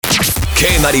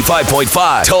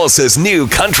K95.5, Tulsa's new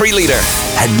country leader.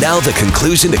 And now the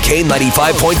conclusion to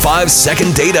K95.5's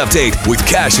second date update with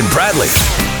Cash and Bradley.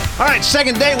 All right,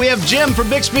 second date. We have Jim from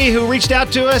Bixby who reached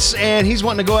out to us, and he's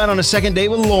wanting to go out on a second date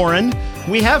with Lauren.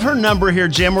 We have her number here,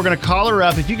 Jim. We're going to call her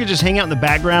up. If you could just hang out in the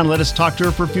background, let us talk to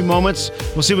her for a few moments.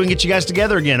 We'll see if we can get you guys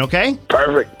together again, okay?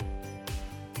 Perfect.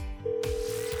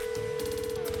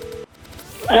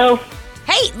 Hello.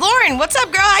 Hey, Lauren, what's up,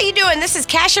 girl? How you doing? This is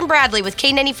Cash and Bradley with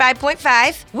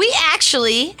K95.5. We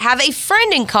actually have a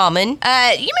friend in common. You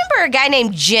remember a guy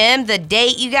named Jim, the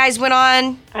date you guys went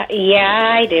on?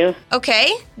 Yeah, I do.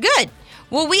 Okay, good.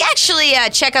 Well, we actually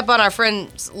check up on our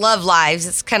friends' love lives.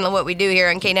 It's kind of what we do here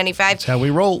on K95. That's how we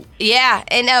roll. Yeah,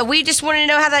 and we just wanted to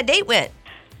know how that date went.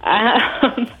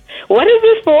 What is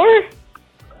this for?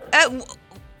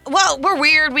 Well, we're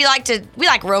weird. We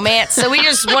like romance, so we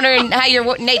just wondering how your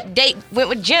date went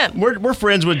with Jim. We're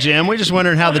friends with Jim. We're just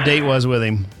wondering how the date was with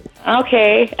him.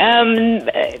 Okay.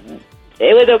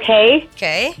 It was okay.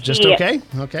 Okay. Just okay?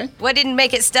 Okay. What didn't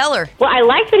make it stellar? Well, I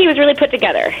liked that he was really put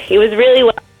together. He was really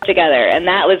well put together, and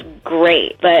that was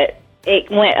great. But it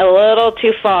went a little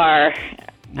too far.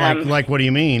 Like what do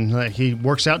you mean? Like he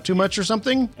works out too much or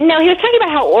something? No, he was talking about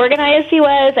how organized he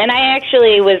was, and I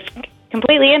actually was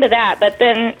completely into that. But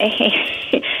then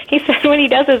he said when he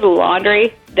does his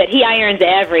laundry that he irons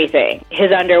everything,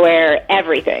 his underwear,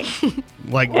 everything.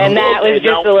 And that was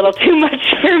just a little too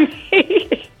much for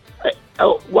me.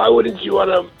 Why wouldn't you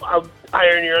want to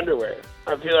iron your underwear?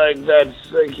 I feel like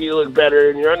that's like you look better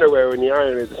in your underwear when you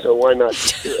iron it, so why not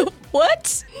do it?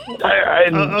 What?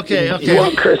 Okay. You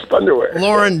want crisp underwear.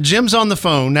 Lauren, Jim's on the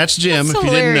phone. That's Jim, That's if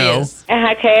you didn't know.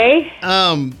 Okay.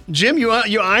 Jim, you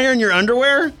iron your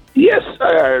underwear? Yes,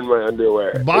 I iron my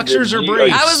underwear. Boxers or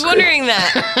briefs? I was wondering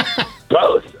that.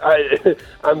 Both.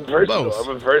 I'm versatile. Both.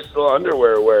 I'm a versatile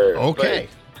underwear wearer. Okay.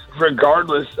 But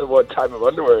regardless of what type of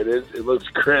underwear it is, it looks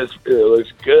crisp. It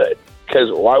looks good.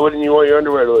 Because why wouldn't you want your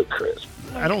underwear to look crisp?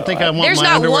 I don't think I want There's my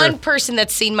not underwear. one person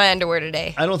that's seen my underwear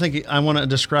today. I don't think I want to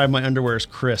describe my underwear as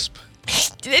crisp.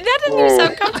 That doesn't even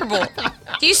sound comfortable.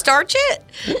 Do you starch it?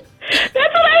 That's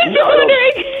what I was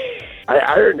wondering. I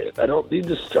iron it. I don't need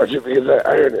to starch it because I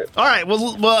iron it. All right.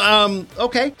 Well.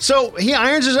 Okay. So he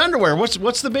irons his underwear.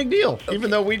 What's the big deal?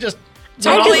 Even though we just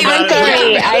Totally talked about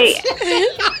it.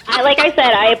 I like I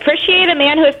said, I appreciate a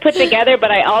man who is put together,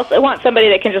 but I also want somebody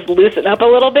that can just loosen up a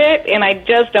little bit, and I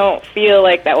just don't feel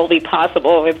like that will be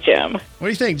possible with Jim. What do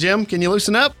you think, Jim? Can you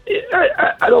loosen up?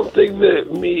 I don't think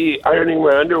that me ironing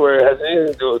my underwear has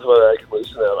anything to do with whether I can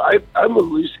loosen up. I'm a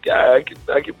loose guy.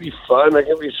 I can be fun. I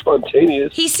can be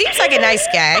spontaneous. He seems like a nice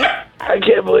guy. I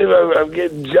can't believe I'm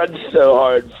getting judged so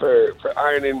hard for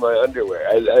ironing my underwear.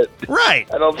 Right.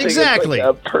 I don't think exactly. It's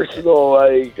like a personal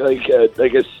like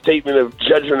a statement of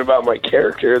judgment about my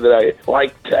character that I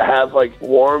like to have like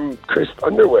warm, crisp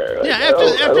underwear. Like, Yeah,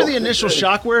 after the initial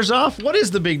shock wears off, what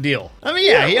is the big deal? I mean,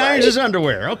 he irons his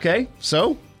underwear. Okay,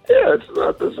 so? Yeah, it's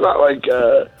not like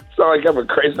I'm a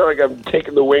crazy. It's not like I'm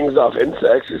taking the wings off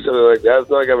insects or something like that. It's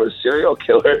not like I'm a serial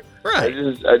killer. Right.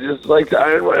 I just like to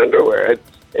iron my underwear.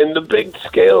 In the big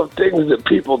scale of things that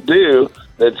people do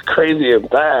that's crazy and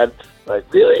bad,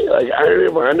 like really, like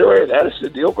ironing my underwear, that's the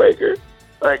deal breaker.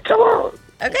 Like, come on.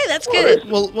 Okay, that's good.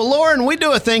 Well, Lauren, we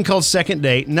do a thing called second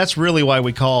date, and that's really why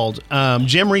we called.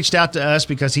 Jim reached out to us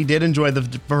because he did enjoy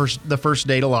the first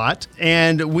date a lot,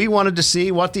 and we wanted to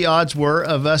see what the odds were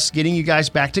of us getting you guys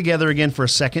back together again for a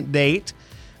second date,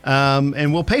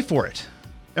 and we'll pay for it.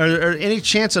 Are any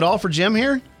chance at all for Jim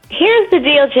here? Here's the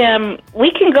deal, Jim.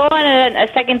 We can go on a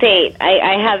second date.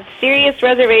 I have serious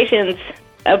reservations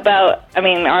about,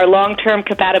 our long-term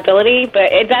compatibility, but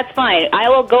that's fine. I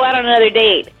will go out on another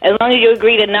date as long as you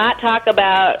agree to not talk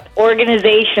about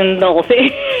organizational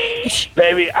things.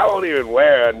 Baby, I won't even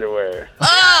wear underwear.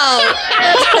 Oh!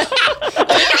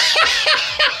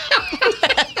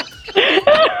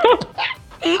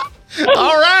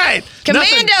 All right.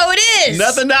 Commando it is!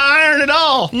 Nothing to iron at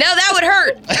all. No, that would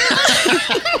hurt.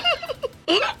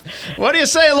 What do you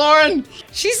say, Lauren?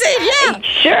 She said yeah.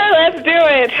 Sure, let's do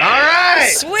it. All right.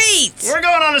 Sweet. We're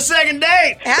going on a second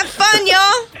date. Have fun,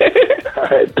 y'all. All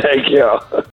right, thank y'all.